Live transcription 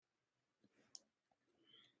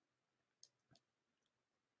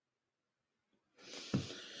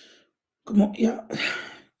Come on,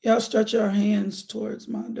 y'all stretch your hands towards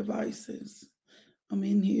my devices. I'm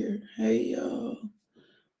in here. Hey, y'all.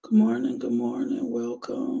 Good morning. Good morning.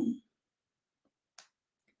 Welcome.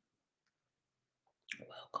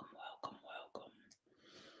 Welcome. Welcome. Welcome.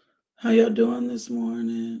 How y'all doing this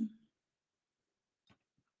morning?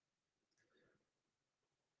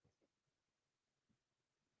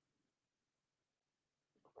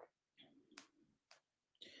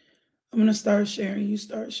 I'm gonna start sharing. You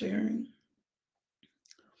start sharing.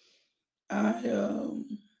 I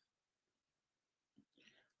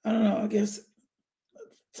I don't know. I guess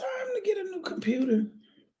it's time to get a new computer,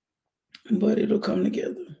 but it'll come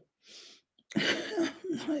together.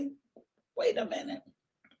 I'm like, wait a minute.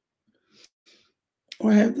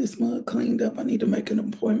 Or have this mug cleaned up. I need to make an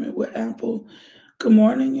appointment with Apple. Good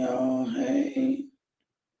morning, y'all. Hey.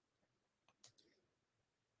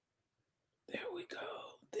 There we go.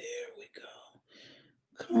 There we go.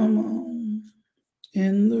 Come on.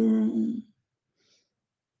 In the room.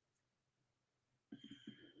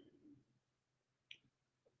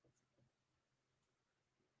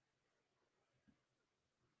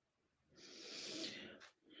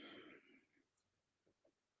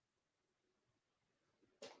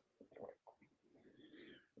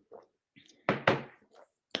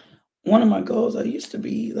 One of my goals, I used to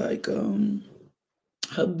be like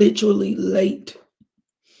habitually late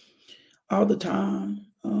all the time.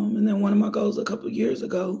 And then one of my goals a couple of years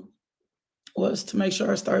ago was to make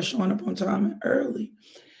sure I start showing up on time and early.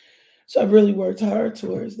 So I've really worked hard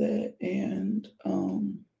towards that. And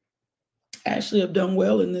actually have done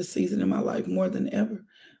well in this season in my life more than ever.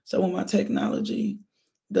 So when my technology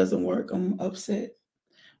doesn't work, I'm upset.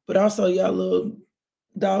 But also, y'all little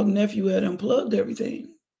dog nephew had unplugged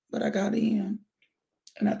everything, but I got in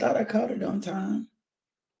and I thought I caught it on time.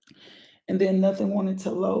 And then nothing wanted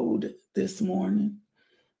to load this morning.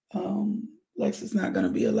 Lex is not going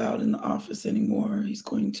to be allowed in the office anymore. He's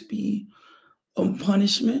going to be on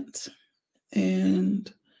punishment,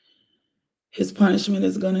 and his punishment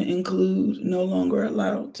is going to include no longer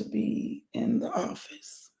allowed to be in the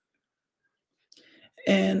office.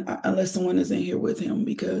 And unless someone is in here with him,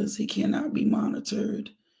 because he cannot be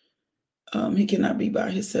monitored. He cannot be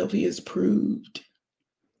by himself. He has proved,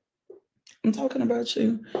 I'm talking about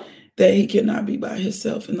you, that he cannot be by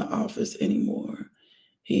himself in the office anymore.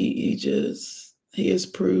 He has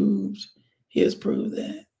proved,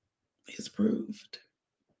 that. He has proved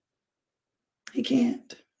he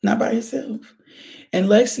can't, not by himself. And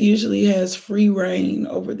Lex usually has free reign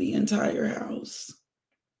over the entire house.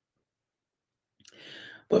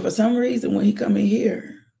 But for some reason, when he come in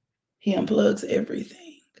here, he unplugs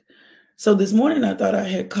everything. So this morning, I thought I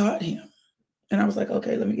had caught him. And I was like,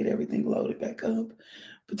 okay, let me get everything loaded back up.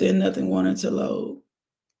 But then nothing wanted to load.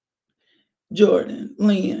 Jordan,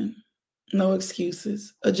 Lynn, no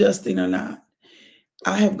excuses, adjusting or not.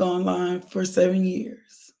 I have gone live for 7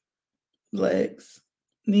 years. Lex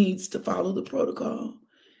needs to follow the protocol.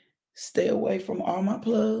 Stay away from all my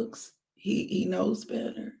plugs. He knows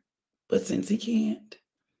better. But since he can't,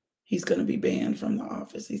 he's going to be banned from the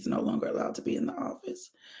office. He's no longer allowed to be in the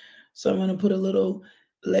office. So I'm going to put a little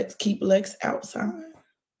keep Lex outside.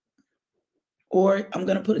 Or I'm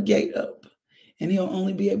going to put a gate up and he'll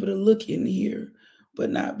only be able to look in here, but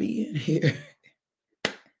not be in here.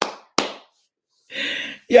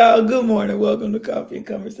 Y'all, good morning. Welcome to Coffee and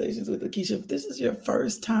Conversations with Lakeisha. If this is your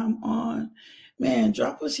first time on, man,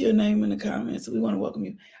 drop us your name in the comments. We want to welcome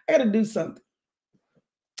you. I got to do something.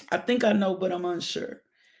 I think I know, but I'm unsure.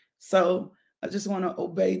 So I just want to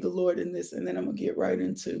obey the Lord in this, and then I'm going to get right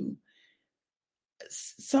into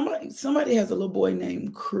somebody has a little boy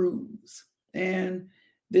named Cruz. And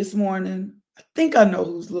this morning, I think I know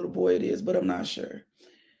whose little boy it is, but I'm not sure.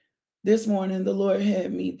 This morning, the Lord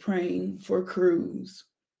had me praying for Cruz,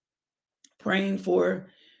 praying for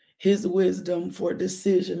his wisdom for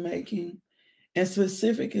decision making. And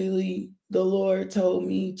specifically, the Lord told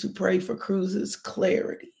me to pray for Cruz's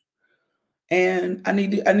clarity. And I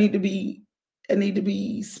need to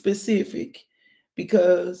be specific,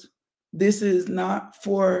 because this is not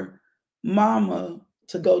for mama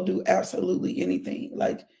to go do absolutely anything.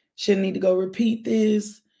 Like, shouldn't need to go repeat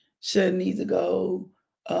this, shouldn't need to go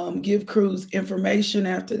give Cruz information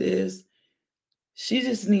after this. She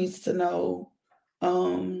just needs to know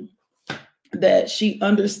that she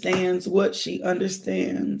understands what she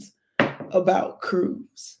understands about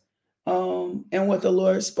Cruz. And what the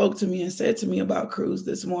Lord spoke to me and said to me about Cruz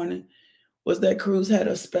this morning was that Cruz had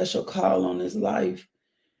a special call on his life,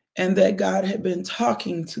 and that God had been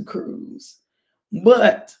talking to Cruz.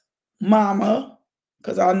 But mama,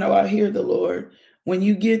 because I know I hear the Lord, when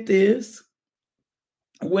you get this,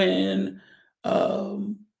 when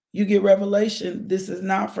um, you get revelation, this is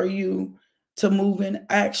not for you to move in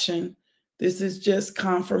action. This is just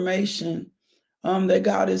confirmation that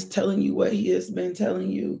God is telling you what He has been telling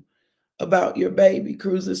you about your baby.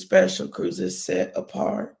 Cruz is special. Cruz is set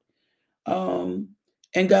apart. Um,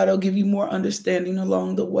 and God will give you more understanding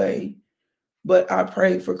along the way. But I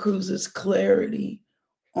pray for Cruz's clarity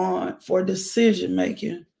on for decision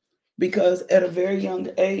making, because at a very young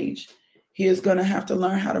age, he is going to have to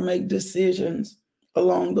learn how to make decisions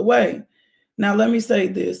along the way. Now, let me say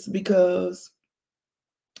this because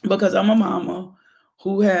I'm a mama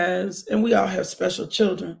who has, and we all have special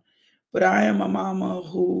children, but I am a mama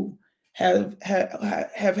who have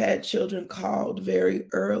had children called very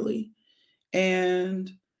early,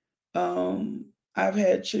 and I've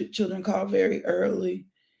had children called very early,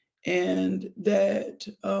 and that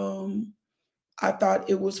I thought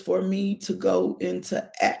it was for me to go into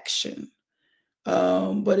action,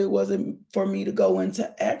 but it wasn't for me to go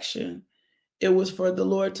into action. It was for the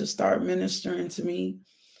Lord to start ministering to me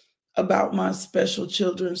about my special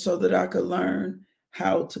children so that I could learn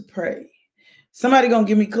how to pray. Somebody gonna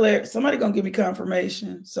give me somebody gonna give me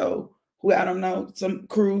confirmation. So who, I don't know, some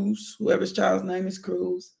Cruz, whoever's child's name is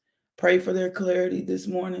Cruz, pray for their clarity this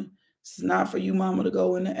morning. This is not for you, mama, to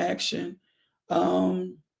go into action.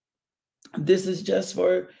 Um, this is just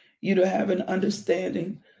for you to have an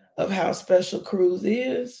understanding of how special Cruz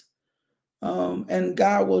is. And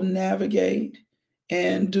God will navigate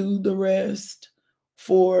and do the rest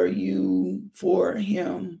for you, for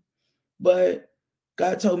him. But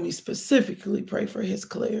God told me specifically pray for his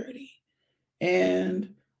clarity.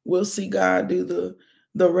 And we'll see God do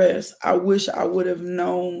the rest. I wish I would have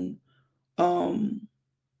known, and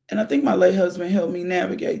I think my late husband helped me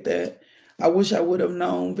navigate that. I wish I would have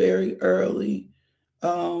known very early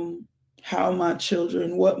um, how my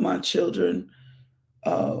children, what my children,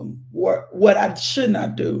 what I should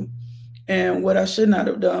not do, and what I should not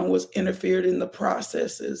have done was interfered in the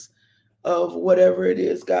processes of whatever it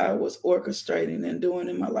is God was orchestrating and doing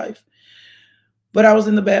in my life. But I was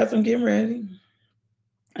in the bathroom getting ready,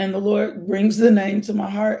 and the Lord brings the name to my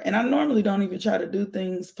heart. And I normally don't even try to do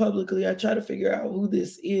things publicly. I try to figure out who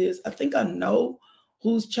this is. I think I know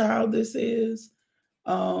whose child this is.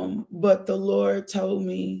 But the Lord told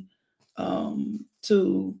me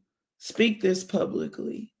to speak this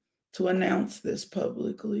publicly, to announce this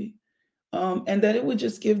publicly, and that it would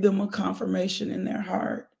just give them a confirmation in their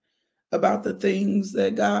heart about the things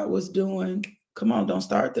that God was doing. Come on, don't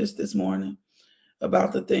start this morning.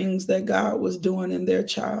 About the things that God was doing in their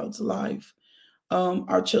child's life.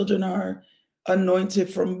 Our children are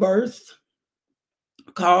anointed from birth,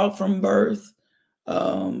 called from birth,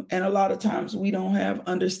 and a lot of times we don't have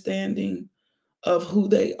understanding of who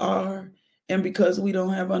they are. And because we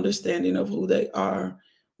don't have understanding of who they are,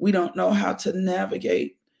 we don't know how to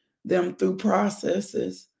navigate them through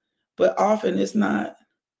processes. But often it's not,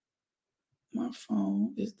 my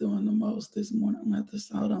phone is doing the most this morning. I'm going to have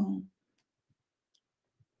to hold on.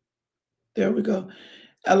 There we go.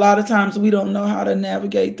 A lot of times we don't know how to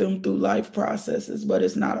navigate them through life processes, but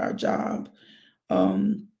it's not our job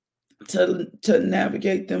um, to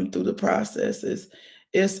navigate them through the processes.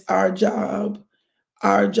 It's our job.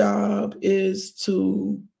 Our job is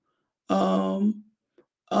to um,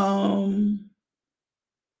 um,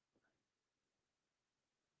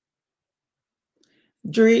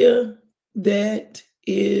 Drea, that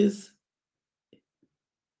is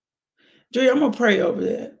Drea. I'm gonna pray over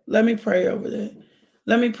that. Let me pray over that.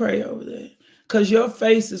 Let me pray over that. Because your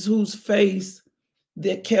face is whose face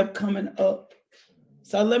that kept coming up.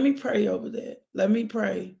 So let me pray over that. Let me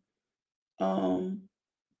pray. Um,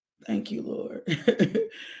 thank you, Lord.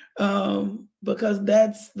 Because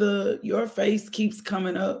that's your face keeps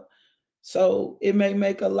coming up. So it may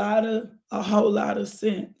make a whole lot of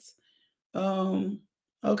sense. Um,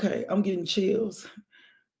 okay, I'm getting chills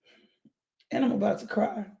and I'm about to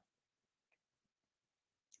cry.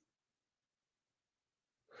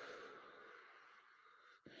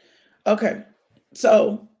 Okay,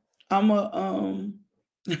 so I'm a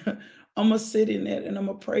I'm gonna sit in that and I'm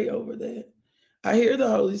gonna pray over that. I hear the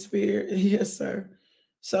Holy Spirit, yes, sir.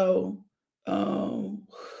 So, um,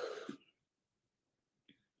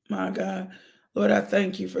 my God, Lord, I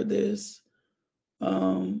thank you for this.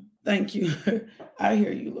 Thank you. I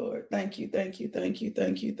hear you, Lord. Thank you, thank you, thank you,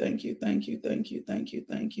 thank you, thank you, thank you, thank you, thank you,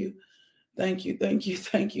 thank you, thank you, thank you,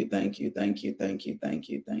 thank you, thank you, thank you, thank you, thank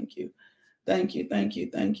you, thank you. Thank you, thank you,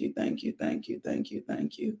 thank you, thank you, thank you, thank you,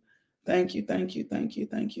 thank you, thank you, thank you, thank you,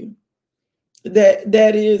 thank you.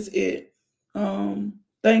 That is it.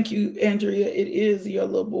 Thank you, Andrea. It is your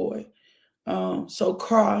little boy. So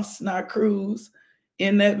cross, not cruise,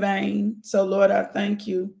 in that vein. So Lord, I thank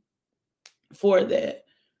you for that.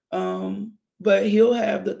 But he'll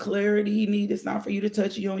have the clarity he needs. It's not for you to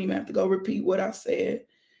touch. You don't even have to go repeat what I said.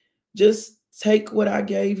 Just take what I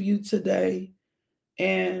gave you today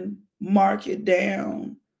and mark it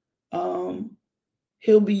down.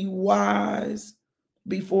 He'll be wise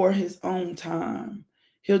before his own time.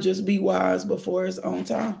 He'll just be wise before his own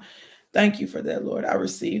time. Thank you for that, Lord. I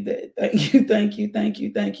received that. Thank you, thank you, thank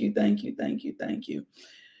you, thank you, thank you, thank you, thank you.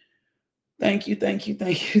 Thank you, thank you,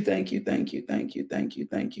 thank you, thank you, thank you, thank you, thank you,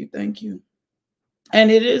 thank you, thank you. And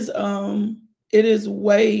it's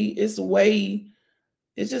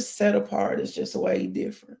just set apart. It's just way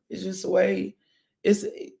different. It's just way, it's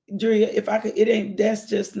Drea, if I could, it ain't, that's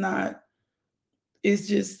just not, it's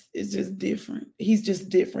just different. He's just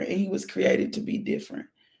different and he was created to be different.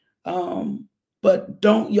 But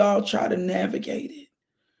don't y'all try to navigate it.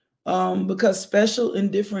 Because special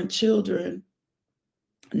and different children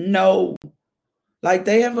know, like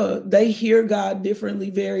they hear God differently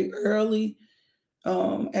very early.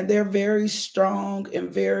 And they're very strong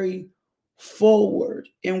and very forward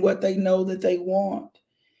in what they know that they want.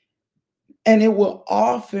 And it will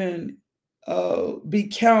often be uh, be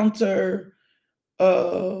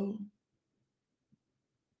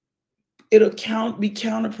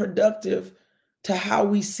counterproductive to how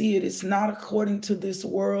we see it. It's not according to this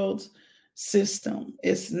world's system.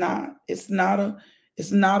 It's not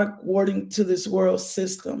according to this world's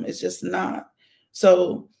system. It's just not.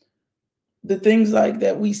 So the things like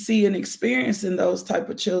that we see and experience in those type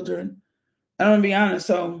of children, I'm gonna be honest.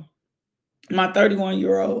 So my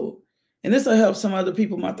 31-year-old, and this will help some other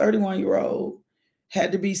people, my 31-year-old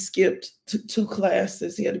had to be skipped to 2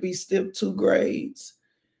 classes. He had to be skipped 2 grades.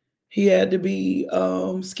 He had to be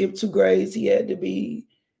skipped 2 grades. He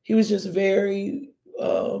was just very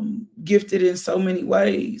gifted in so many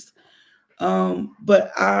ways.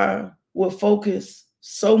 But I would focus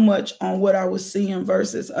so much on what I was seeing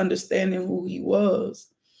versus understanding who he was.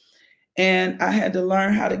 And I had to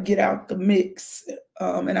learn how to get out the mix.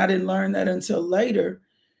 And I didn't learn that until later,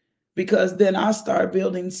 because then I started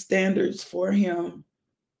building standards for him.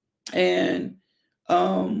 And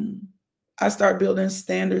I started building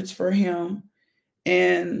standards for him,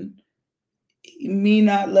 and me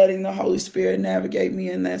not letting the Holy Spirit navigate me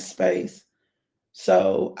in that space.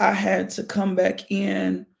 So I had to come back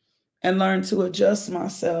in and learn to adjust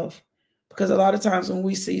myself, because a lot of times when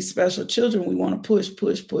we see special children, we want to push,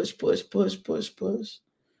 push, push, push, push, push, push.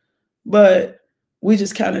 But we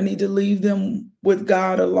just kind of need to leave them with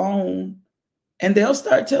God alone, and they'll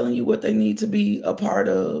start telling you what they need to be a part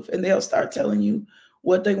of, and they'll start telling you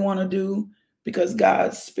what they want to do, because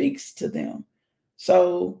God speaks to them.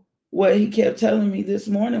 So what he kept telling me this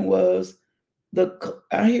morning was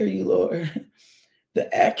I hear you, Lord,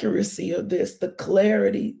 the accuracy of this, the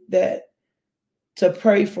clarity, that to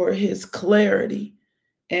pray for his clarity,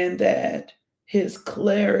 and that his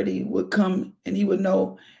clarity would come and he would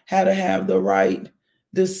know how to have the right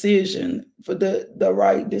decision for the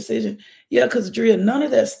right decision. Yeah, because Drea, none of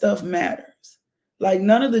that stuff matters. Like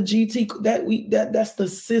none of the that's the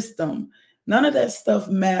system. None of that stuff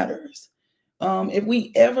matters. If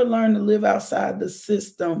we ever learn to live outside the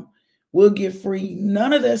system, we'll get free.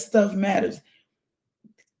 None of that stuff matters.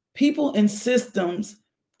 People in systems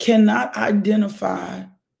cannot identify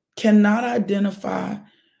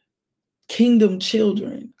kingdom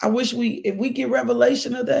children. I wish if we get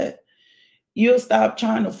revelation of that, you'll stop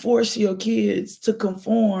trying to force your kids to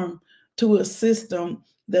conform to a system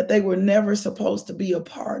that they were never supposed to be a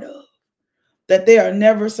part of, that they are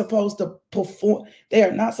never supposed to perform. They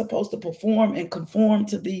are not supposed to perform and conform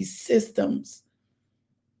to these systems.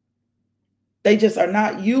 They just are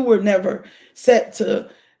not. You were never set to.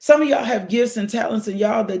 Some of y'all have gifts and talents in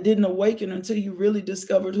y'all that didn't awaken until you really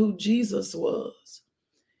discovered who Jesus was.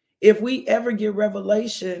 If we ever get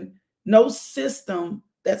revelation, no system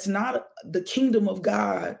that's not the kingdom of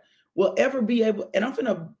God will ever be able, and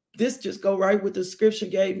this just go right with the scripture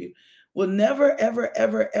gave you, will never, ever,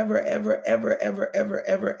 ever, ever, ever, ever, ever, ever,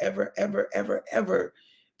 ever, ever, ever, ever, ever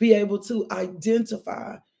be able to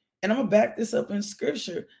identify. And I'm gonna back this up in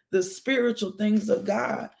scripture, the spiritual things of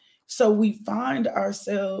God. So we find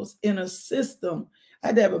ourselves in a system. I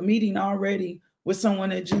had to have a meeting already with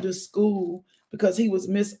someone at Judah's school, because he was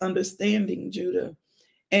misunderstanding Judah,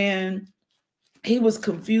 and he was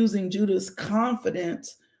confusing Judah's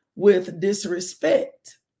confidence with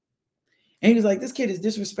disrespect. And he was like, this kid is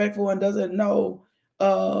disrespectful and doesn't know,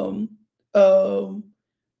 doesn't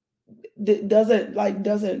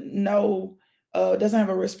have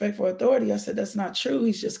a respect for authority. I said, that's not true.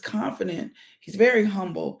 He's just confident. He's very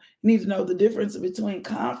humble. You need to know the difference between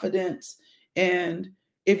confidence And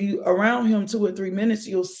if you around him 2 or 3 minutes,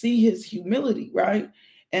 you'll see his humility, right?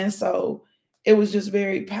 And so it was just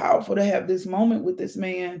very powerful to have this moment with this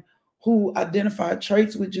man who identified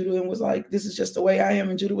traits with Judah and was like, this is just the way I am.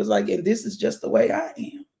 And Judah was like, and this is just the way I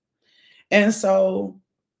am. And so,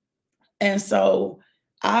 and so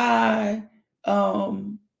I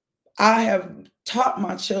I have taught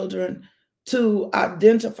my children to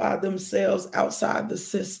identify themselves outside the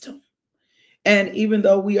system. And even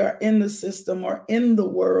though we are in the system or in the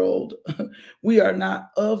world, we are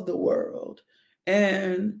not of the world.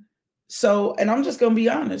 And so, and I'm just going to be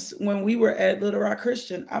honest, when we were at Little Rock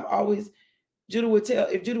Christian, I've always, Judah would tell,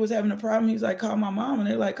 if Judah was having a problem, he was like, call my mom. And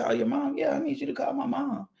they're like, call your mom. Yeah, I need you to call my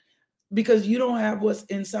mom because you don't have what's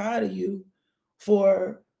inside of you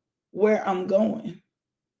for where I'm going.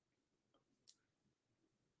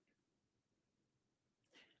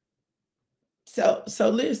 So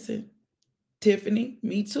listen, Tiffany,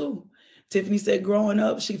 me too. Tiffany said growing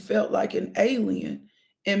up, she felt like an alien.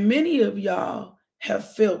 And many of y'all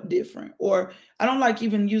have felt different. Or I don't like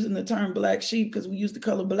even using the term black sheep because we use the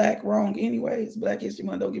color black wrong anyways. Black History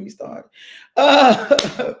Month, don't get me started.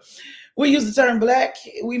 We use the term black.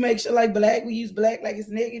 We make sure like black, we use black like it's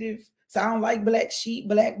negative. So I don't like black sheep,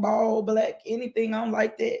 black ball, black anything. I don't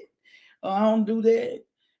like that. I don't do that.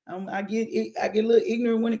 I get a little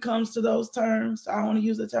ignorant when it comes to those terms. So I don't want to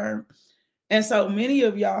use the term. And so many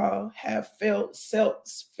of y'all have felt so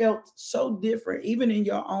different, even in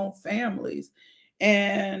your own families.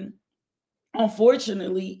 And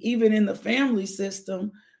unfortunately, even in the family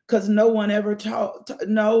system, because no one ever taught,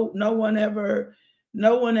 no one ever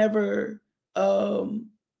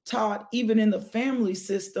taught, even in the family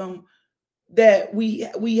system, that we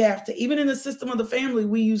have to, even in the system of the family,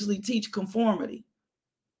 we usually teach conformity.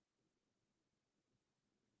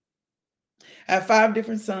 I have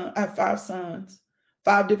 5 sons,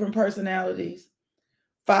 5 different personalities,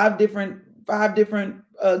 five different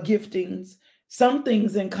giftings, some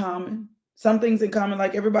things in common. Some things in common,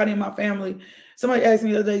 like everybody in my family. Somebody asked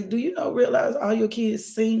me the other day, do you realize all your kids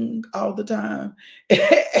sing all the time?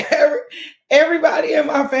 Everybody in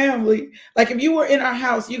my family, like if you were in our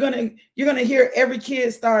house, you're gonna hear every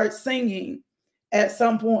kid start singing at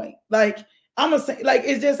some point. Like I'm gonna say, like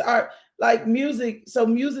it's just our like music. So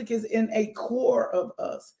music is in a core of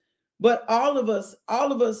us, but all of us,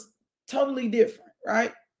 totally different,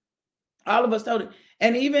 right? All of us totally.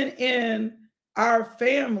 And even in our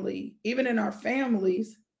family, even in our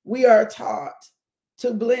families, we are taught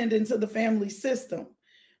to blend into the family system.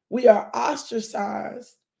 We are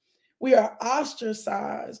ostracized. We are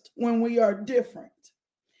ostracized when we are different.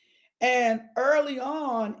 And early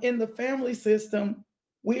on in the family system,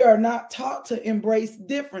 we are not taught to embrace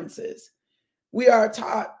differences. We are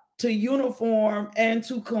taught to uniform and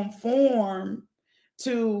to conform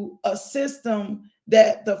to a system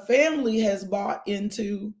that the family has bought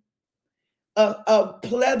into, a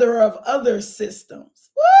plethora of other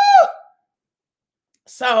systems. Woo!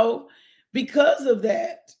 So because of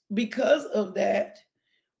that,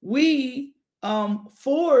 we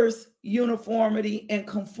force uniformity and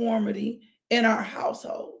conformity in our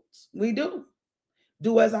households. We do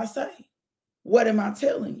as I say. What am I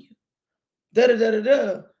telling you? Da da da da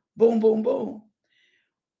da. Boom boom boom.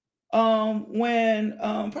 When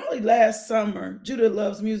probably last summer, Judah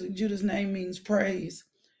loves music. Judah's name means praise.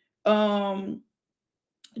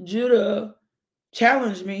 Judah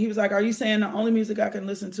challenged me. He was like, are you saying the only music I can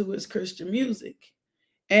listen to is Christian music?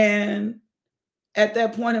 And at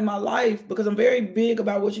that point in my life, because I'm very big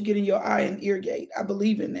about what you get in your eye and ear gate, I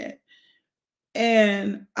believe in that.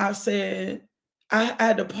 And I said, I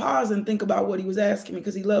had to pause and think about what he was asking me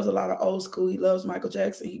because he loves a lot of old school. He loves Michael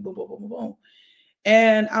Jackson. He boom, boom, boom, boom, boom.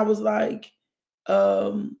 And I was like,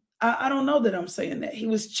 I don't know that I'm saying that. He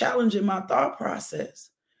was challenging my thought process.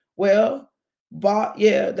 Well,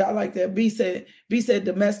 yeah, I like that. B said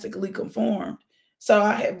domestically conformed. So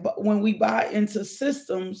when we buy into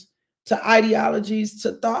systems, to ideologies,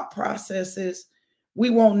 to thought processes,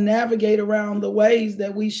 we won't navigate around the ways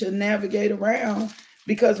that we should navigate around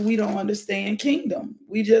because we don't understand kingdom.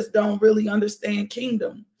 We just don't really understand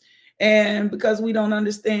kingdom. And because we don't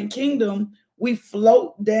understand kingdom, we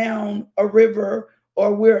float down a river,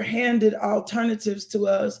 or we're handed alternatives to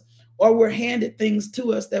us, or we're handed things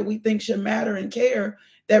to us that we think should matter and care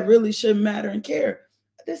that really shouldn't matter and care.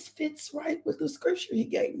 This fits right with the scripture he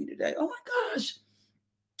gave me today. Oh my gosh.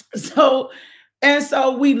 So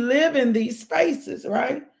we live in these spaces,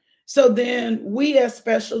 right? So then we as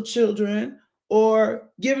special children, or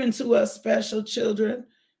given to us special children,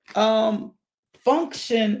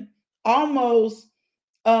 function almost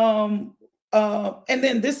and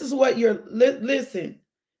then this is what you're listen,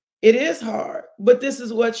 It is hard, but this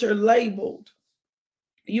is what you're labeled.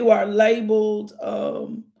 You are labeled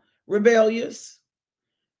rebellious.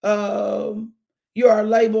 Um, you are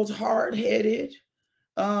labeled hard-headed.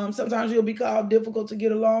 Sometimes you'll be called difficult to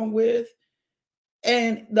get along with.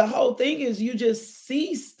 And the whole thing is you just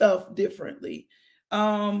see stuff differently.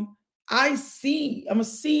 Um, I'm a seer. I'm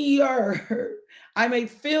a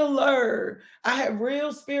feeler. I have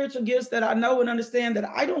real spiritual gifts that I know and understand that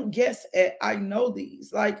I don't guess at. I know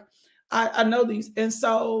these. Like I know these. And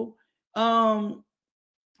so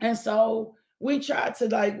we try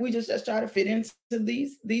to we just try to fit into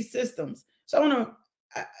these systems. So I'm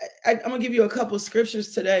gonna give you a couple of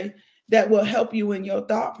scriptures today that will help you in your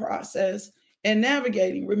thought process and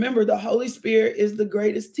navigating. Remember, the Holy Spirit is the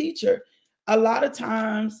greatest teacher. A lot of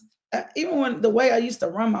times, even when the way I used to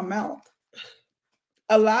run my mouth,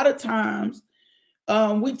 a lot of times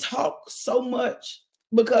we talk so much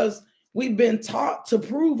because we've been taught to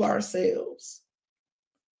prove ourselves.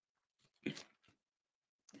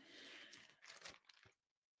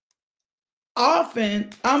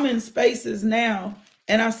 Often I'm in spaces now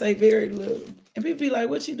and I say very little. And people be like,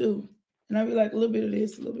 what you do? And I be like, a little bit of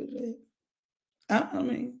this, a little bit of that. I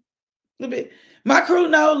mean, a little bit. My crew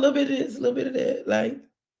know a little bit of this, a little bit of that. Like,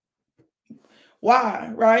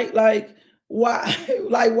 why? Right? Like, why?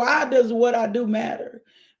 Like, why does what I do matter?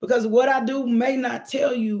 Because what I do may not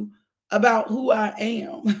tell you about who I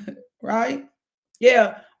am, right?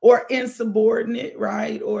 Yeah. Or insubordinate,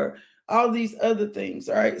 right? Or all these other things,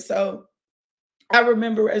 right? So I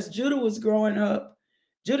remember as Judah was growing up,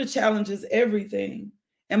 Judah challenges everything.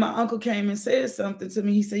 And my uncle came and said something to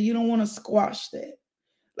me. He said, you don't want to squash that.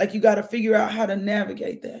 Like, you got to figure out how to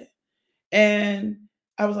navigate that. And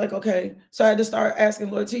I was like, okay. So I had to start asking,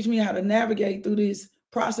 Lord, teach me how to navigate through these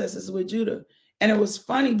processes with Judah. And it was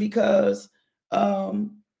funny because I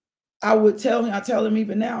tell him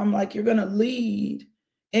even now, I'm like, you're going to lead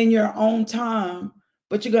in your own time,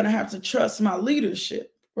 but you're going to have to trust my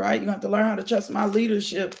leadership, right? You're going to have to learn how to trust my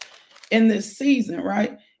leadership in this season,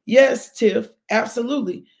 right? Yes, Tiff,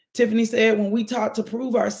 absolutely. Tiffany said, when we taught to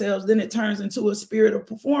prove ourselves, then it turns into a spirit of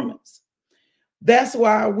performance. That's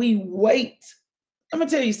why we wait. I'm going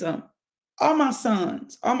to tell you something. All my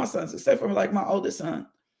sons, except for like my oldest son,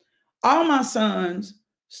 all my sons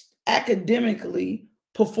academically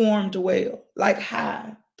performed well, like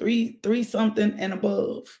high, three something and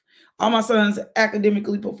above. All my sons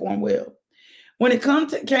academically performed well. When it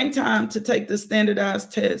came time to take the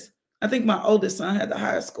standardized test, I think my oldest son had the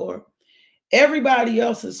highest score. Everybody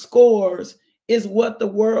else's scores is what the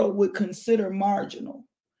world would consider marginal.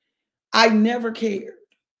 I never cared.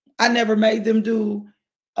 I never made them do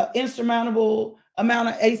an insurmountable amount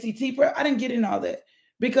of ACT prep. I didn't get in all that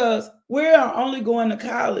because we are only going to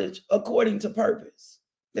college according to purpose.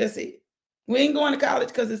 That's it. We ain't going to college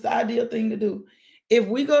because it's the ideal thing to do. If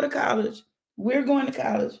we go to college, we're going to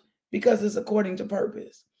college because it's according to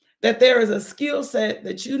purpose. That there is a skill set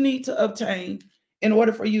that you need to obtain in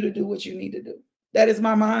order for you to do what you need to do. That is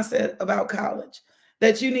my mindset about college,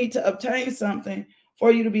 that you need to obtain something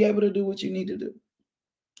for you to be able to do what you need to do.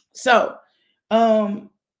 So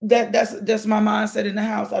that's my mindset in the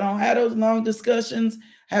house. I don't have those long discussions,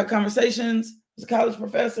 have conversations. As a college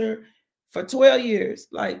professor for 12 years,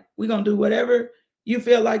 like, we're going to do whatever you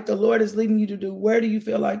feel like the Lord is leading you to do. Where do you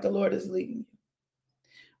feel like the Lord is leading you?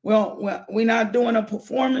 Well, we're not doing a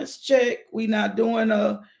performance check. We're not doing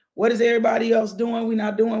what is everybody else doing. We're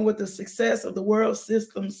not doing what the success of the world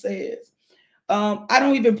system says. I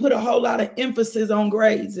don't even put a whole lot of emphasis on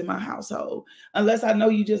grades in my household unless I know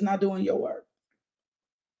you're just not doing your work.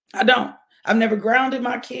 I don't. I've never grounded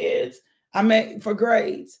my kids. I meant for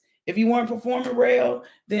grades. If you weren't performing well,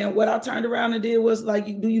 then what I turned around and did was like,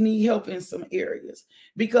 do you need help in some areas?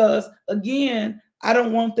 Because again, I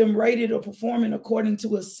don't want them rated or performing according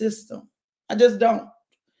to a system. I just don't.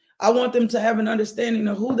 I want them to have an understanding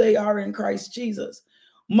of who they are in Christ Jesus.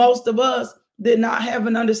 Most of us did not have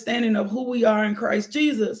an understanding of who we are in Christ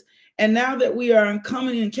Jesus. And now that we are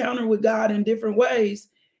coming in encounter with God in different ways,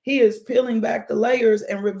 he is peeling back the layers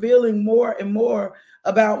and revealing more and more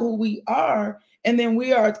about who we are. And then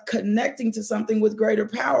we are connecting to something with greater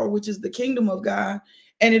power, which is the kingdom of God.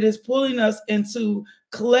 And it is pulling us into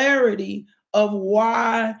clarity of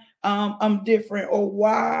why I'm different, or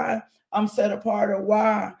why I'm set apart, or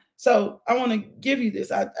why. So I want to give you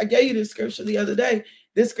this. I gave you this scripture the other day.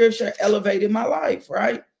 This scripture elevated my life,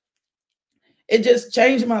 right? It just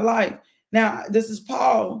changed my life. Now, this is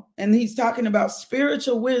Paul, and he's talking about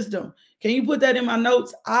spiritual wisdom. Can you put that in my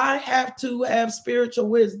notes? I have to have spiritual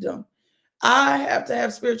wisdom. I have to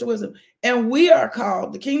have spiritual wisdom. And we are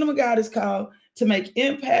called, the kingdom of God is called to make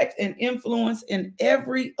impact and influence in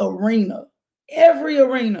every arena. Every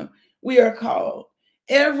arena we are called.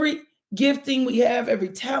 Every gifting we have, every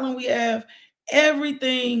talent we have,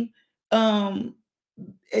 everything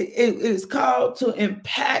it is called to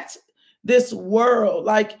impact this world,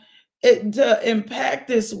 like to impact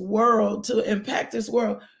this world,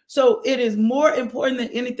 So it is more important than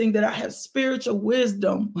anything that I have spiritual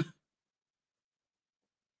wisdom.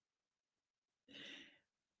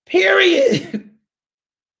 Period.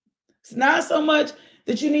 It's not so much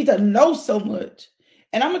that you need to know so much.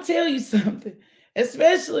 And I'm gonna tell you something,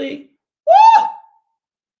 especially, woo,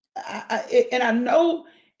 and I know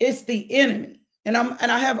it's the enemy, and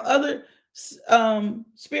I have other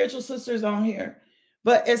spiritual sisters on here,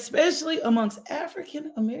 but especially amongst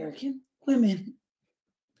African American women,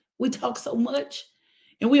 we talk so much,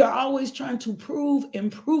 and we are always trying to prove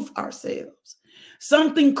ourselves.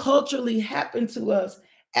 Something culturally happened to us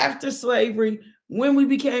after slavery when we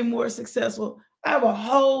became more successful. I have a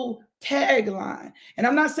whole tagline, and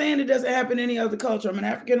I'm not saying it doesn't happen in any other culture. I'm an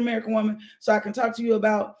African American woman, so I can talk to you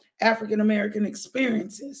about African American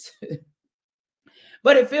experiences.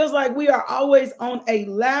 But it feels like we are always on a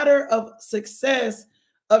ladder of success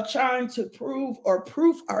of trying to prove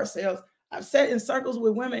ourselves. I've sat in circles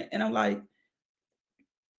with women and I'm like,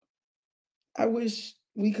 I wish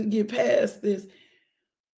we could get past this.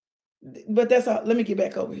 But that's all. Let me get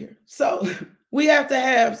back over here. So we have to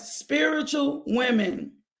have spiritual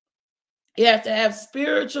women. You have to have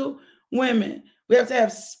spiritual women. We have to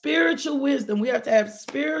have spiritual wisdom. We have to have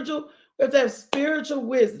spiritual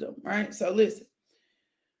wisdom, right? So listen.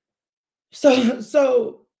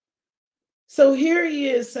 So here he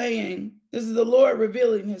is saying, this is the Lord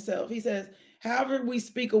revealing himself. He says, however, we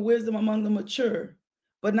speak of wisdom among the mature,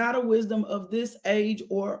 but not a wisdom of this age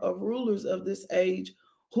or of rulers of this age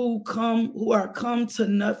who are come to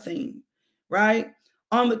nothing, right?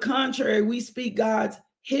 On the contrary, we speak God's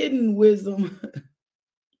hidden wisdom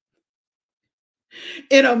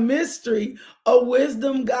in a mystery, a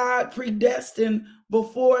wisdom God predestined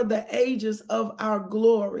before the ages of our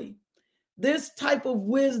glory. This type of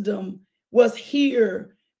wisdom was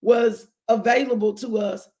available to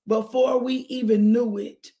us before we even knew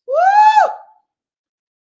it. Woo!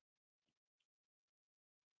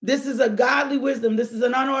 This is a godly wisdom. This is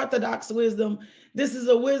an unorthodox wisdom. This is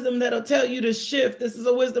a wisdom that'll tell you to shift. This is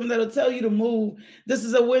a wisdom that'll tell you to move. This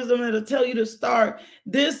is a wisdom that'll tell you to start.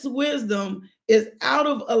 This wisdom is out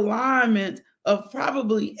of alignment of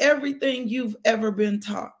probably everything you've ever been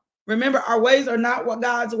taught. Remember, our ways are not what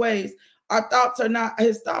God's ways. Our thoughts are not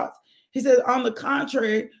his thoughts. He says, on the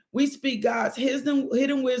contrary, we speak God's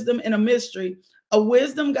hidden wisdom in a mystery, a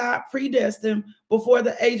wisdom God predestined before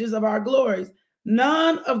the ages of our glories.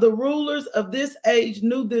 None of the rulers of this age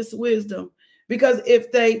knew this wisdom, because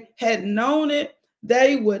if they had known it,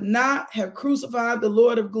 they would not have crucified the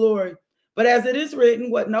Lord of glory. But as it is written,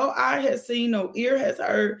 what no eye has seen, no ear has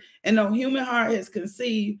heard, and no human heart has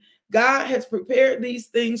conceived, God has prepared these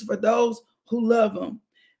things for those who love him.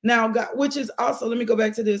 Now, God, which is also, let me go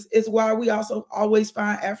back to this, is why we also always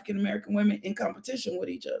find African American women in competition with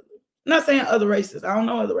each other. I'm not saying other races. I don't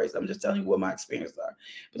know other races. I'm just telling you what my experiences are.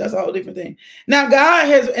 But that's a whole different thing. Now, God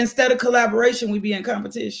has, instead of collaboration, we be in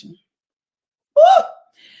competition. Woo!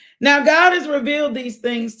 Now, God has revealed these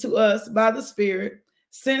things to us by the Spirit,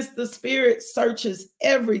 since the Spirit searches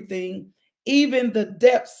everything, even the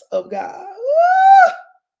depths of God.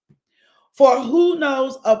 Woo! For who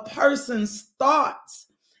knows a person's thoughts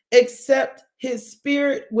except his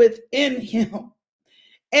spirit within him?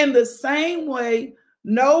 In the same way,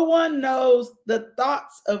 no one knows the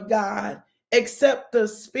thoughts of God except the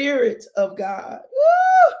Spirit of God.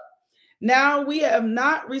 Woo! Now we have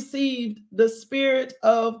not received the spirit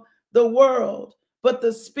of the world, but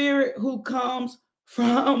the Spirit who comes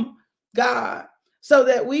from God, so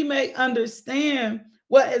that we may understand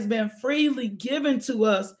what has been freely given to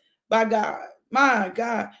us by God. My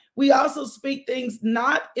God. We also speak things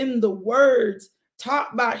not in the words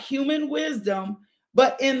taught by human wisdom,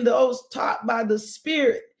 but in those taught by the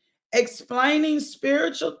Spirit, explaining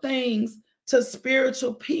spiritual things to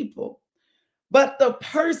spiritual people. But the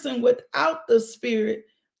person without the Spirit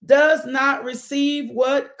does not receive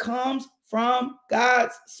what comes from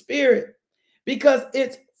God's Spirit, because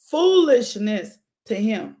it's foolishness to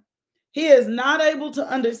him. He is not able to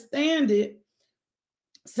understand it,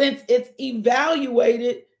 since it's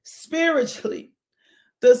evaluated spiritually.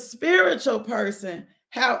 The spiritual person,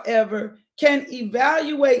 however, can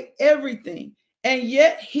evaluate everything, and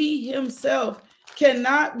yet he himself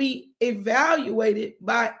cannot be evaluated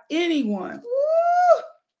by anyone.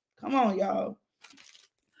 Woo! Come on, y'all.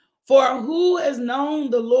 For who has known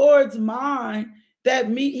the Lord's mind that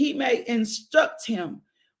he may instruct him?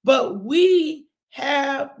 But we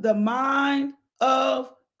have the mind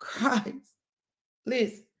of Christ.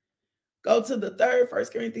 Listen, go to the 1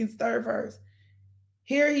 Corinthians 3rd verse.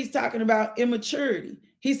 Here he's talking about immaturity.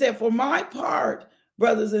 He said, for my part,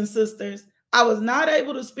 brothers and sisters, I was not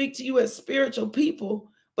able to speak to you as spiritual people,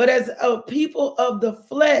 but as a people of the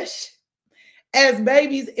flesh, as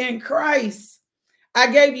babies in Christ.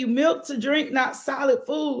 I gave you milk to drink, not solid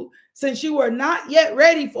food, since you were not yet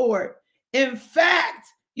ready for it. In fact,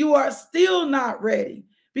 you are still not ready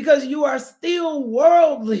because you are still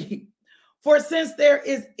worldly. For since there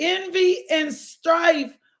is envy and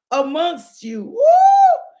strife amongst you,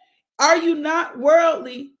 are you not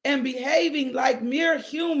worldly and behaving like mere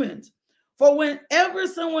humans? For whenever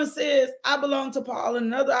someone says, I belong to Paul, and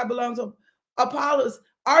another, I belong to Apollos,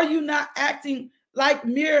 are you not acting like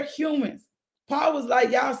mere humans? Paul was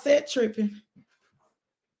like, y'all set tripping.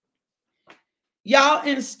 Y'all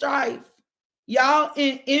in strife. Y'all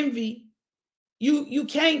in envy. You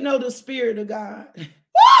can't know the Spirit of God.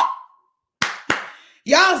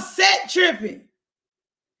 Y'all set tripping.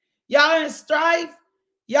 Y'all in strife.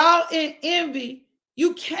 Y'all in envy.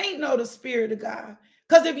 You can't know the Spirit of God.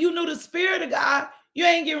 Because if you knew the Spirit of God, you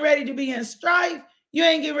ain't getting ready to be in strife. You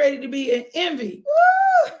ain't getting ready to be in envy.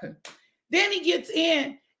 Woo! Then he gets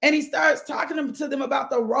in and he starts talking to them about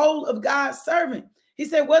the role of God's servant. He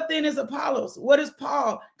said, what then is Apollos? What is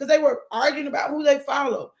Paul? Because they were arguing about who they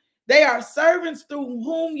follow. They are servants through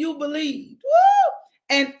whom you believed. Woo!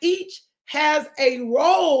 And each has a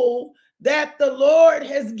role that the Lord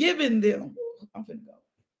has given them. I'm finna go.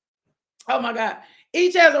 Oh my God.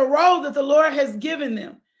 Each has a role that the Lord has given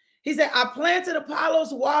them. He said, I planted,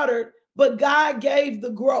 Apollos watered, but God gave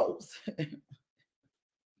the growth.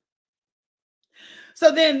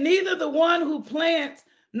 So then neither the one who plants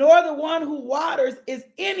nor the one who waters is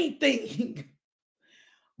anything,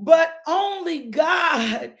 but only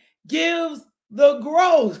God gives the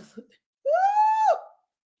growth. Woo!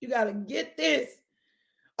 You got to get this.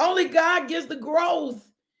 Only God gives the growth.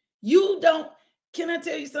 You don't. Can I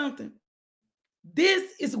tell you something?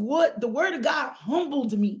 This is what the word of God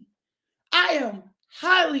humbled me. I am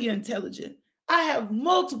highly intelligent. I have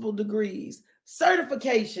multiple degrees,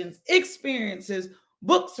 certifications, experiences,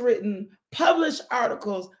 books written, published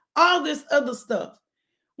articles, all this other stuff.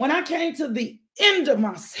 When I came to the end of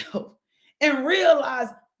myself and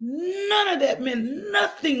realized none of that meant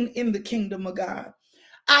nothing in the kingdom of God,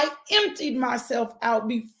 I emptied myself out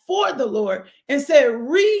before the Lord and said,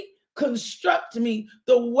 reconstruct me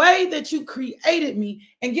the way that you created me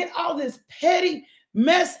and get all this petty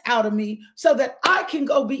mess out of me so that I can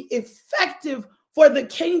go be effective for the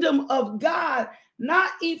kingdom of God,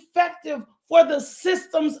 not effective for the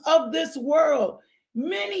systems of this world.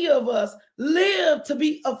 Many of us live to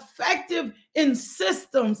be effective in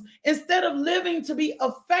systems instead of living to be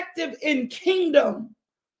effective in kingdom.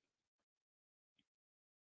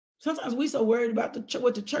 Sometimes we so worried about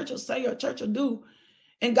what the church will say or church will do,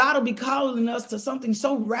 and God will be calling us to something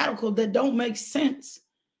so radical that don't make sense.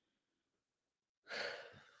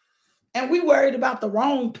 And we worried about the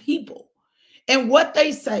wrong people and what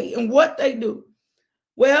they say and what they do.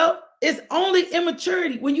 Well, it's only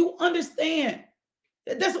immaturity when you understand.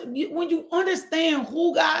 That's when you understand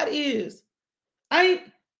who God is.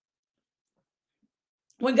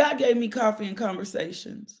 When God gave me Coffee and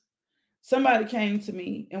Conversations, somebody came to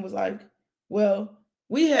me and was like, well,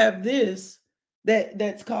 we have this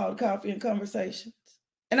that's called Coffee and Conversations.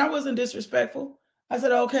 And I wasn't disrespectful. I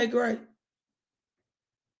said, okay, great.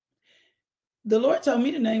 The Lord told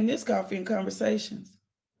me to name this Coffee and Conversations.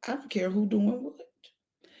 I don't care who doing what.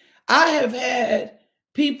 I have had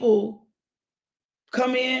people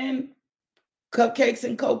come in, cupcakes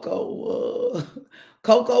and cocoa,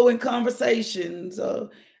 cocoa and conversations.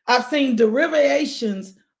 I've seen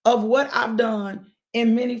derivations of what I've done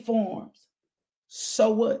in many forms.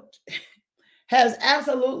 So what? Has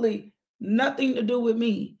absolutely nothing to do with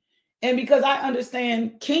me. And because I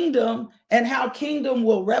understand kingdom and how kingdom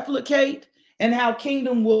will replicate and how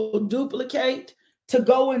kingdom will duplicate to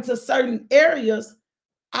go into certain areas,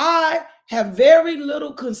 I have very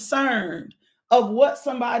little concern of what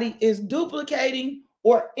somebody is duplicating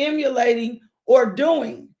or emulating or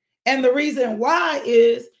doing. And the reason why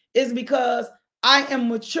is because I am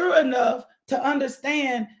mature enough to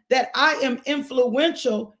understand that I am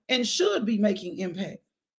influential and should be making impact.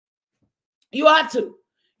 You ought to.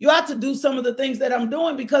 You ought to do some of the things that I'm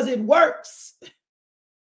doing because it works.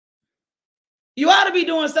 You ought to be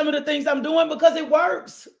doing some of the things I'm doing because it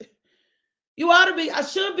works. You ought to be. I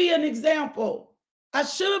should be an example. I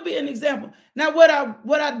should be an example. Now, what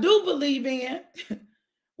I do believe in,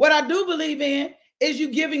 what I do believe in is you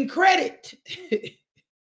giving credit.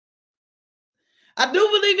 I do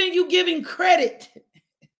believe in you giving credit.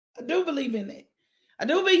 I do believe in it. I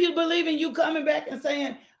do believe in you coming back and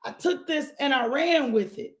saying, I took this and I ran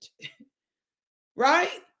with it.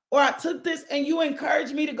 Right? Or I took this and you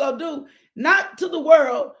encouraged me to go do, not to the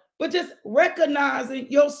world, but just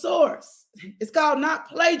recognizing your source. It's called not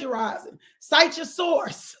plagiarizing. Cite your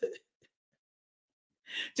source.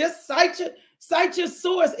 Just cite your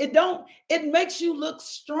source. It makes you look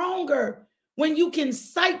stronger when you can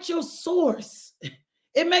cite your source.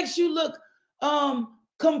 It makes you look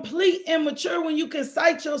complete and mature when you can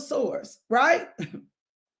cite your source, right?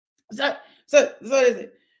 So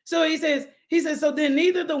he says, so then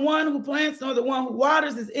neither the one who plants nor the one who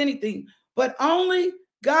waters is anything, but only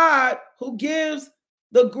God who gives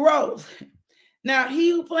the growth. Now he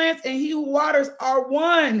who plants and he who waters are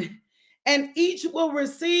one, and each will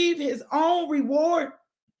receive his own reward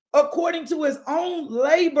according to his own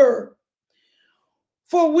labor.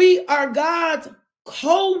 For we are God's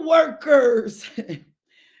co-workers.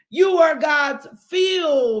 You are God's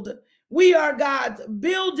field. We are God's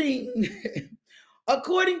building.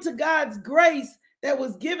 According to God's grace that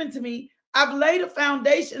was given to me, I've laid a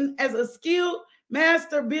foundation as a skilled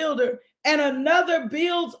master builder, and another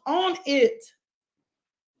builds on it.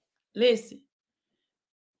 Listen,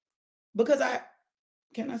 because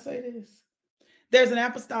can I say this? There's an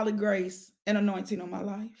apostolic grace and anointing on my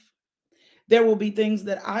life. There will be things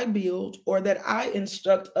that I build or that I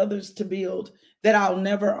instruct others to build that I'll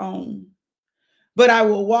never own. But I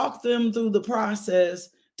will walk them through the process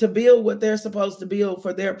to build what they're supposed to build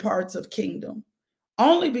for their parts of kingdom.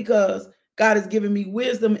 Only because God has given me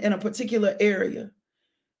wisdom in a particular area.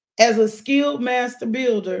 As a skilled master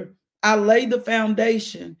builder, I lay the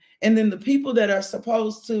foundation, and then the people that are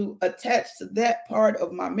supposed to attach to that part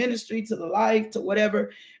of my ministry, to the life, to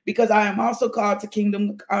whatever, because I am also called to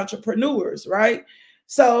kingdom entrepreneurs, right?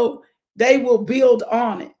 So they will build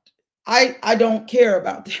on it. I don't care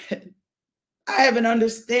about that. I have an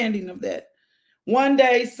understanding of that. One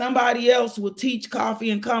day, somebody else will teach coffee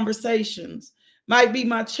and conversations. Might be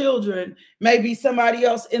my children, maybe somebody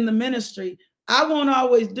else in the ministry. I won't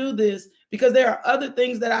always do this because there are other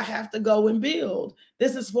things that I have to go and build.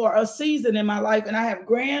 This is for a season in my life, and I have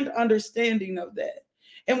grand understanding of that.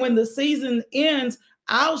 And when the season ends,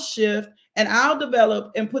 I'll shift and I'll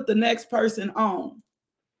develop and put the next person on.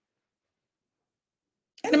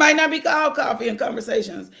 And it might not be called coffee and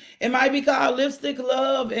conversations. It might be called lipstick,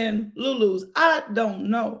 love, and Lulu's. I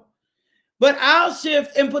don't know. But I'll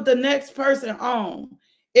shift and put the next person on.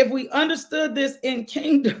 If we understood this in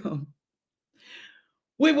kingdom,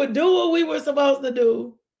 we would do what we were supposed to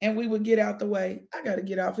do and we would get out the way. I got to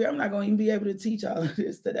get off here. I'm not going to even be able to teach all of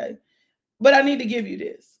this today. But I need to give you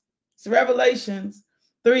this. It's Revelations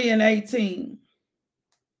 3:18,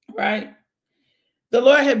 right? The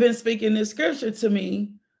Lord had been speaking this scripture to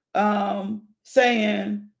me,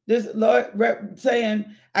 saying,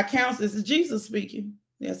 I counsel, this is Jesus speaking.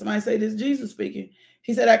 Yeah, somebody say this is Jesus speaking.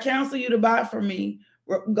 He said, I counsel you to buy from me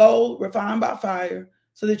gold refined by fire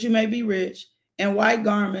so that you may be rich, and white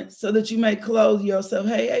garments so that you may clothe yourself.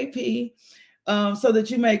 Hey, AP, so that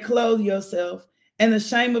you may clothe yourself, and the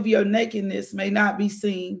shame of your nakedness may not be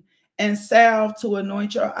seen, and salve to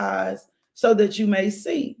anoint your eyes so that you may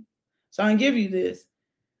see. So I can give you this.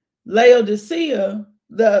 Laodicea,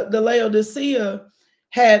 the Laodicea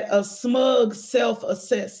had a smug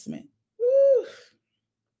self-assessment. Woo.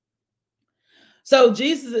 So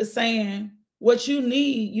Jesus is saying, what you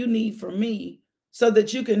need from me so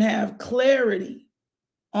that you can have clarity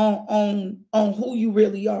on who you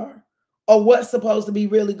really are or what's supposed to be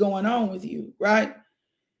really going on with you, right?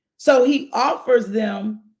 So he offers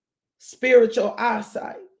them spiritual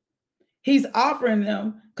eyesight. He's offering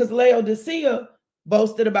them, because Laodicea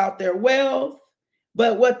boasted about their wealth,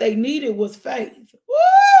 but what they needed was faith.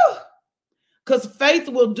 Woo! Because faith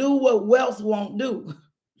will do what wealth won't do.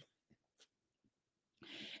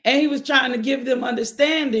 And he was trying to give them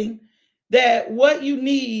understanding that what you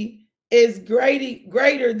need is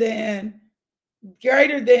greater than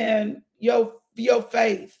your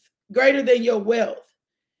faith, greater than your wealth.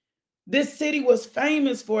 This city was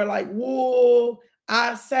famous for like wool,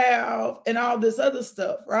 Eye Salve, and all this other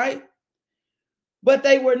stuff, right? But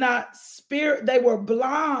they were not they were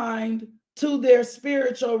blind to their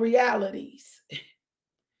spiritual realities.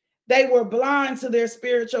 They were blind to their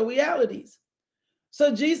spiritual realities.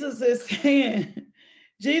 So Jesus is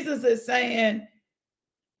saying,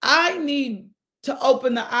 I need to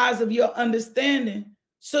open the eyes of your understanding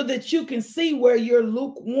so that you can see where you're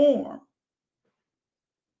lukewarm.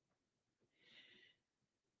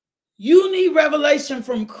 You need revelation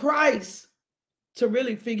from Christ to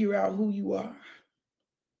really figure out who you are.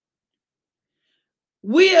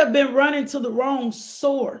 We have been running to the wrong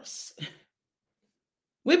source.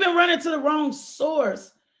 We've been running to the wrong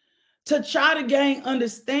source to try to gain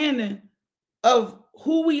understanding of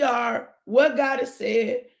who we are, what God has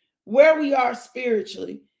said, where we are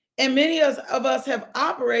spiritually. And many of us have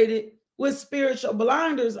operated with spiritual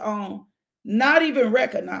blinders on, not even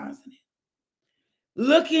recognizing it.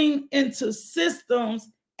 Looking into systems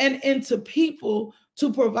and into people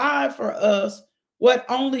to provide for us what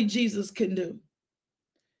only Jesus can do.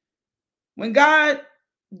 When God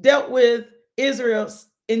dealt with Israel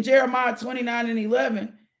in Jeremiah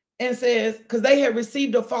 29:11 and says, because they had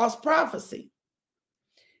received a false prophecy,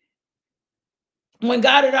 when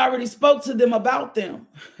God had already spoke to them about them,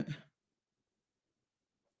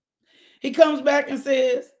 he comes back and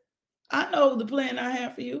says, I know the plan I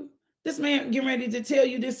have for you. This man getting ready to tell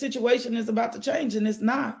you this situation is about to change, and it's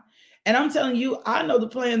not. And I'm telling you, I know the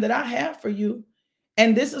plan that I have for you,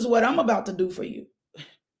 and this is what I'm about to do for you.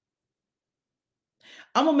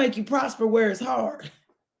 I'm going to make you prosper where it's hard.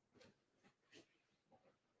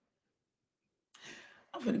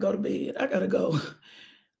 I'm going to go to bed. I got to go.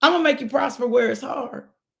 I'm going to make you prosper where it's hard.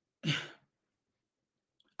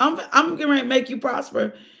 I'm getting ready to make you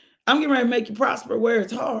prosper. I'm getting ready to make you prosper where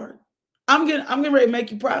it's hard. I'm getting ready to make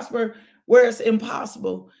you prosper where it's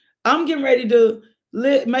impossible. I'm getting ready to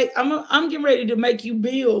I'm getting ready to make you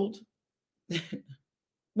build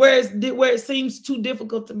where it seems too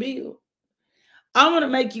difficult to build. I'm going to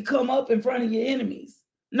make you come up in front of your enemies.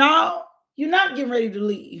 No, you're not getting ready to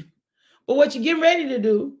leave. But what you're getting ready to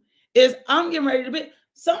do is I'm getting ready to be.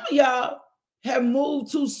 Some of y'all have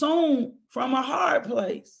moved too soon from a hard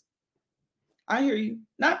place. I hear you.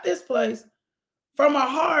 Not this place, from a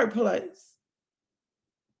hard place.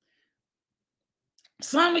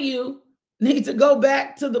 Some of you need to go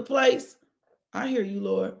back to the place, I hear you,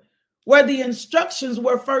 Lord, where the instructions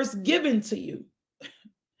were first given to you.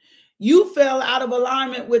 You fell out of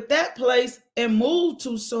alignment with that place and moved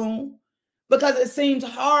too soon because it seemed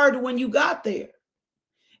hard when you got there.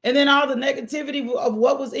 And then all the negativity of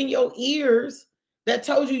what was in your ears that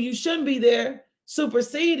told you you shouldn't be there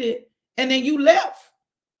superseded, and then you left.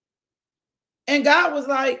 And God was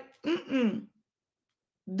like,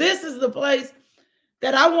 this is the place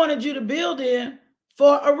that I wanted you to build in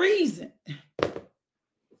for a reason.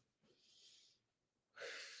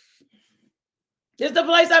 This is the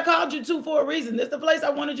place I called you to for a reason. This is the place I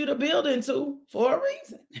wanted you to build into for a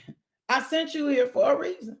reason. I sent you here for a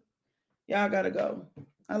reason. Y'all got to go.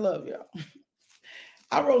 I love y'all.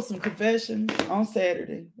 I wrote some confessions on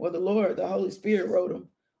Saturday. Well, the Holy Spirit wrote them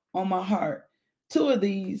on my heart. 2 of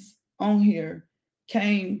these on here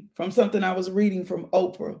came from something I was reading from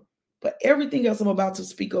Oprah. But everything else I'm about to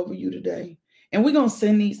speak over you today, and we're going to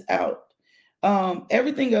send these out.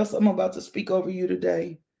 Everything else I'm about to speak over you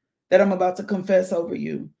today, that I'm about to confess over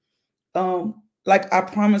you. Like I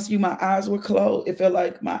promised you, my eyes were closed. It felt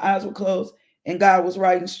like my eyes were closed and God was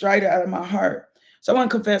writing straight out of my heart. So I want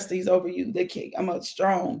to confess these over you. I'm a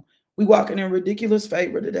strong. We walking in ridiculous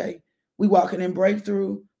favor today. We walking in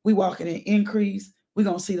breakthrough. We walking in increase. We're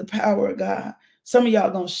going to see the power of God. Some of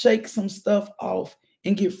y'all going to shake some stuff off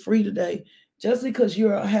and get free today just because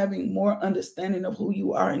you're having more understanding of who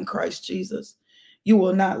you are in Christ Jesus. You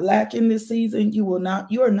will not lack in this season. You are not.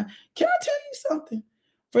 Can I tell you something?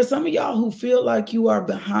 For some of y'all who feel like you are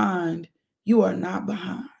behind, you are not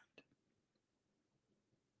behind.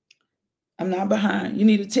 I'm not behind. You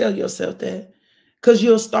need to tell yourself that because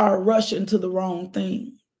you'll start rushing to the wrong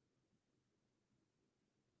thing.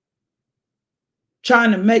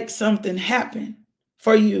 Trying to make something happen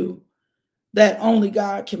for you that only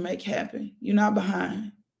God can make happen. You're not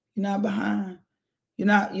behind. You're not behind. You're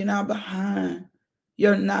not behind.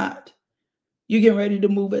 You're not. You're getting ready to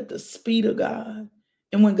move at the speed of God.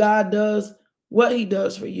 And when God does what he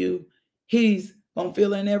does for you, he's going to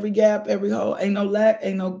fill in every gap, every hole. Ain't no lack,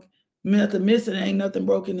 ain't no nothing missing, ain't nothing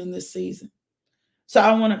broken in this season. So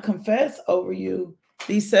I want to confess over you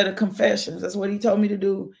these set of confessions. That's what he told me to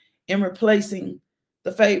do in replacing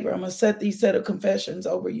the favor. I'm going to set these set of confessions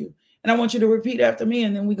over you. And I want you to repeat after me,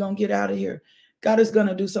 and then we're going to get out of here. God is going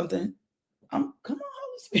to do something. Come on,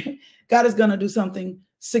 Holy Spirit. God is going to do something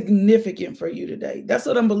significant for you today. That's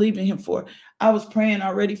what I'm believing him for. I was praying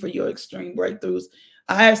already for your extreme breakthroughs.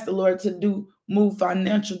 I asked the Lord to move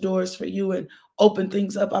financial doors for you and open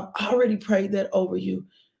things up. I've already prayed that over you.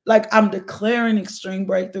 Like I'm declaring extreme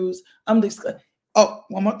breakthroughs.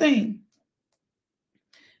 One more thing.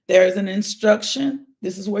 There is an instruction.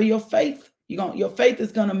 This is where your faith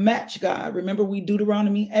is going to match God. Remember, we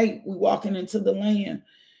Deuteronomy 8, we walking into the land.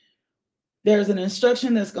 There's an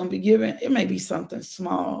instruction that's going to be given. It may be something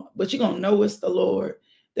small, but you're going to know it's the Lord.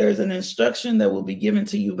 There's an instruction that will be given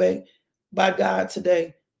to you by God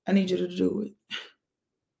today. I need you to do it.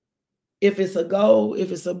 If it's a go,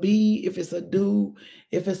 if it's a be, if it's a do,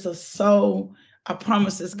 if it's a so, I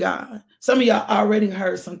promise it's God. Some of y'all already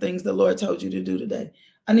heard some things the Lord told you to do today.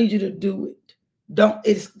 I need you to do it.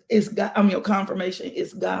 It's God. I'm your confirmation.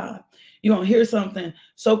 It's God. You're going to hear something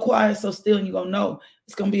so quiet, so still, and you're going to know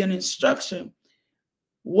it's going to be an instruction.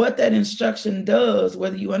 What that instruction does,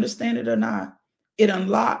 whether you understand it or not, it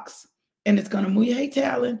unlocks and it's going to move. Hey,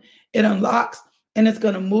 Talon, it unlocks and it's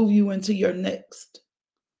going to move you into your next.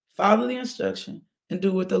 Follow the instruction and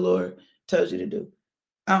do what the Lord tells you to do.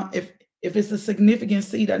 If it's a significant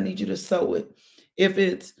seed, I need you to sow it. If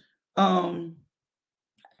it's I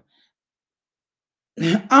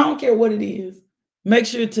don't care what it is, make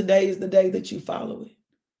sure today is the day that you follow it.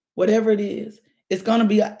 Whatever it is, it's going to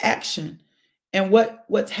be an action. And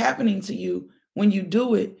what's happening to you when you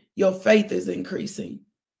do it, your faith is increasing.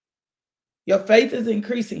 Your faith is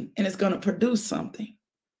increasing and it's going to produce something.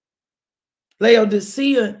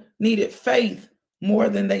 Laodicea needed faith more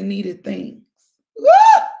than they needed things. Woo!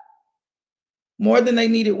 More than they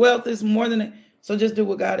needed wealth is more than it. So just do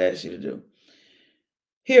what God asks you to do.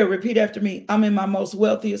 Here, repeat after me. I'm in my most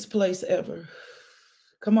wealthiest place ever.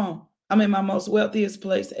 Come on. I'm in my most wealthiest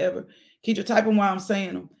place ever. Keep your typing while I'm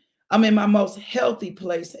saying them. I'm in my most healthy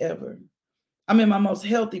place ever. I'm in my most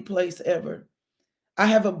healthy place ever. I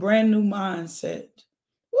have a brand new mindset.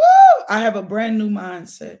 Woo! I have a brand new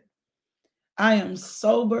mindset. I am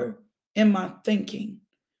sober in my thinking.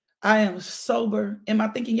 I am sober in my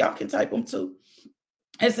thinking. Y'all can type them too.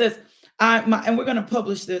 It says, and we're going to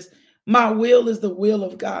publish this. My will is the will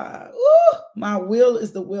of God. Ooh, my will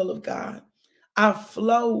is the will of God. I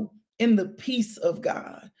flow in the peace of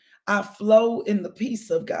God. I flow in the peace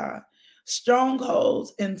of God.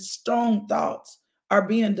 Strongholds and strong thoughts are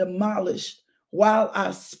being demolished while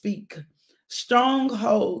I speak.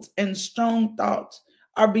 Strongholds and strong thoughts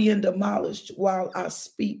are being demolished while I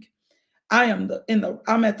speak. I'm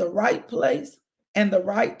at the right place and the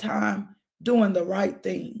right time doing the right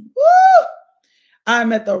thing. Woo!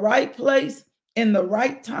 I'm at the right place in the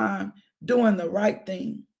right time doing the right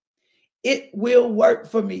thing. It will work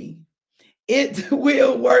for me. It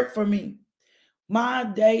will work for me. My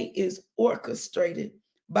day is orchestrated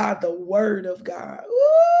by the word of God.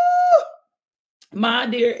 Woo! My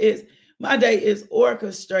day is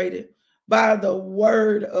orchestrated by the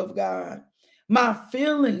word of God. My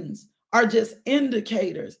feelings are just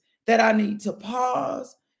indicators that I need to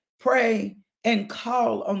pause, pray, and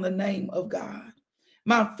call on the name of God.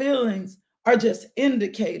 My feelings are just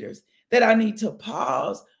indicators that I need to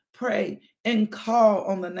pause, pray, and call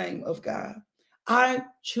on the name of God. I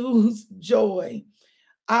choose joy.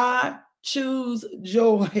 I choose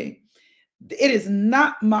joy. It is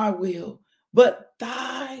not my will, but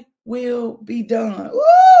thy will be done. Woo!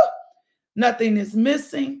 Nothing is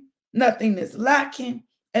missing, nothing is lacking,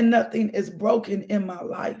 and nothing is broken in my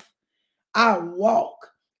life. I walk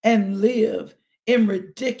and live in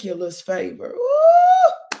ridiculous favor.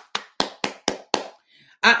 Woo!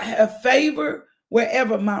 I have favor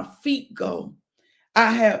wherever my feet go.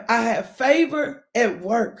 I have favor at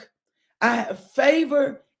work. I have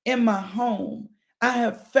favor in my home. I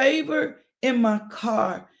have favor in my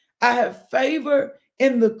car. I have favor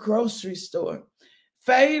in the grocery store.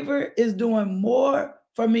 Favor is doing more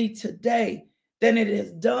for me today than it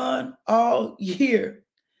has done all year.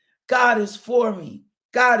 God is for me.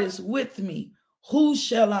 God is with me. Who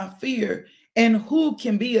shall I fear? And who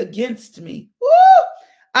can be against me? Woo!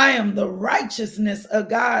 I am the righteousness of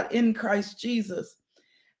God in Christ Jesus.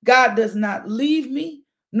 God does not leave me,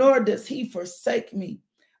 nor does he forsake me.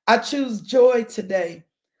 I choose joy today.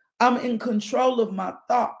 I'm in control of my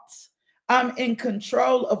thoughts. I'm in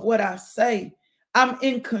control of what I say. I'm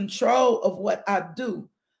in control of what I do.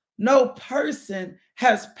 No person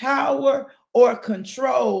has power or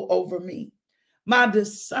control over me. My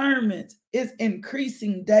discernment is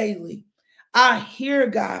increasing daily. I hear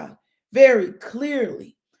God very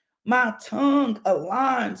clearly. My tongue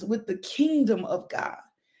aligns with the kingdom of God.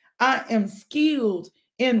 I am skilled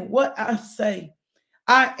in what I say.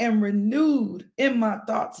 I am renewed in my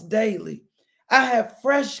thoughts daily. I have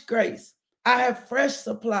fresh grace. I have fresh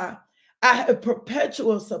supply. I have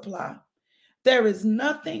perpetual supply. There is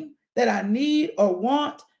nothing that I need or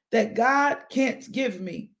want that God can't give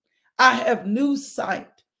me. I have new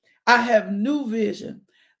sight. I have new vision.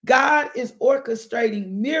 God is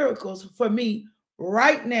orchestrating miracles for me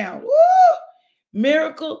right now. Woo!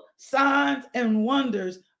 Miracle, signs, and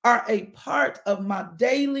wonders are a part of my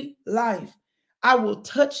daily life. I will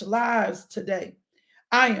touch lives today.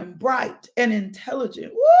 I am bright and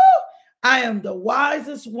intelligent. Woo! I am the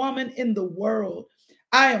wisest woman in the world.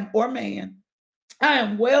 I am, or man, I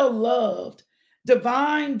am well loved.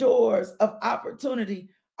 Divine doors of opportunity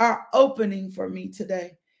are opening for me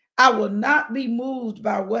today. I will not be moved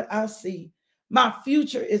by what I see. My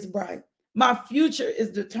future is bright. My future is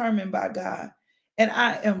determined by God. And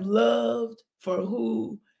I am loved for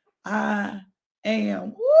who I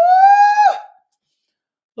am. Woo!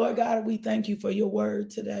 Lord God, we thank you for your word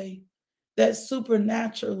today that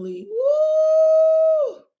supernaturally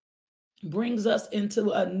brings us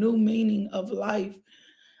into a new meaning of life.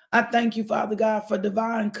 I thank you, Father God, for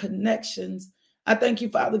divine connections. I thank you,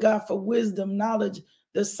 Father God, for wisdom, knowledge,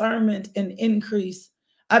 discernment, and increase.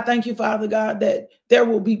 I thank you, Father God, that there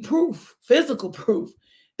will be proof, physical proof.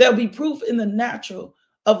 There'll be proof in the natural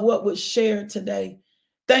of what was shared today.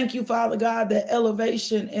 Thank you, Father God, that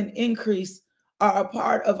elevation and increase are a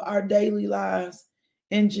part of our daily lives.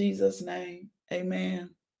 In Jesus' name, amen.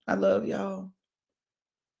 I love y'all.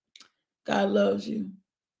 God loves you.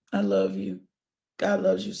 I love you. God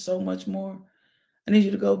loves you so much more. I need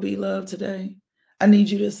you to go be loved today. I need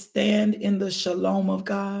you to stand in the shalom of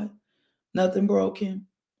God. Nothing broken,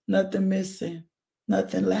 nothing missing,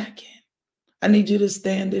 nothing lacking. I need you to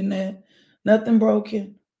stand in that. Nothing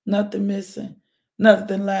broken, nothing missing,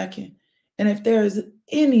 nothing lacking. And if there is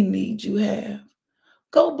any need you have,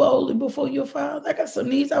 go boldly before your Father. I got some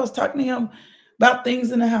needs. I was talking to him about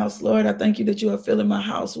things in the house. Lord, I thank you that you are filling my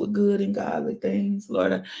house with good and godly things.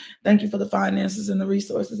 Lord, I thank you for the finances and the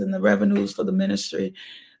resources and the revenues for the ministry.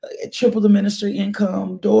 Triple the ministry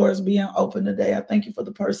income, doors being open today. I thank you for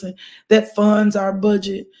the person that funds our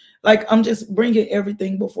budget. Like, I'm just bringing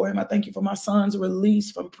everything before him. I thank you for my son's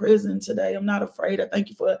release from prison today. I'm not afraid. I thank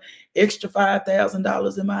you for extra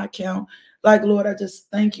 $5,000 in my account. Like, Lord, I just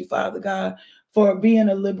thank you, Father God, for being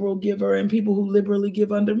a liberal giver and people who liberally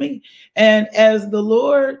give under me. And as the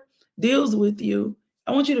Lord deals with you,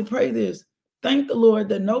 I want you to pray this. Thank the Lord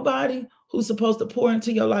that nobody who's supposed to pour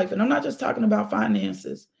into your life, and I'm not just talking about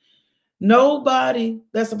finances, nobody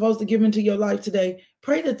that's supposed to give into your life today,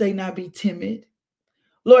 pray that they not be timid.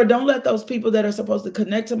 Lord, don't let those people that are supposed to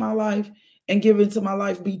connect to my life and give into my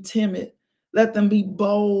life be timid. Let them be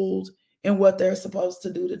bold in what they're supposed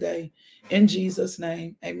to do today. In Jesus'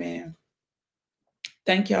 name, amen.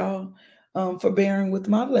 Thank y'all for bearing with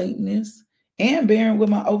my lateness and bearing with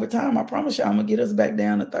my overtime. I promise y'all I'm going to get us back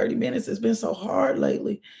down to 30 minutes. It's been so hard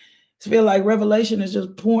lately. I feel like revelation is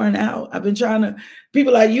just pouring out. I've been trying to,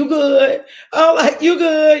 people like, you good? Oh, like, you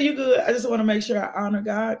good, you good. I just want to make sure I honor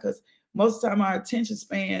God, because most of the time our attention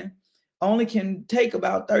span only can take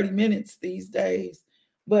about 30 minutes these days.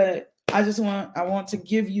 But I want to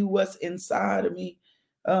give you what's inside of me.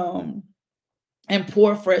 And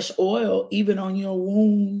pour fresh oil even on your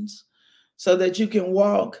wounds so that you can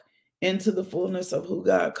walk into the fullness of who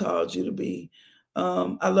God called you to be.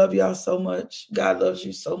 I love y'all so much. God loves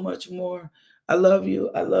you so much more. I love you.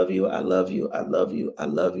 I love you. I love you. I love you. I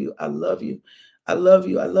love you. I love you. I love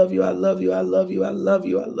you. I love you. I love you. I love you. I love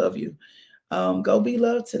you. I love you. Go be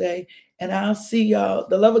loved today. And I'll see y'all.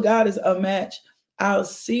 The love of God is unmatched. I'll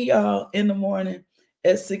see y'all in the morning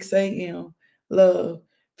at 6 a.m. Love,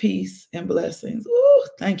 peace, and blessings. Ooh,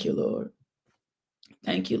 thank you, Lord.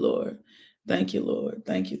 Thank you, Lord. Thank you, Lord.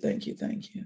 Thank you, thank you, thank you.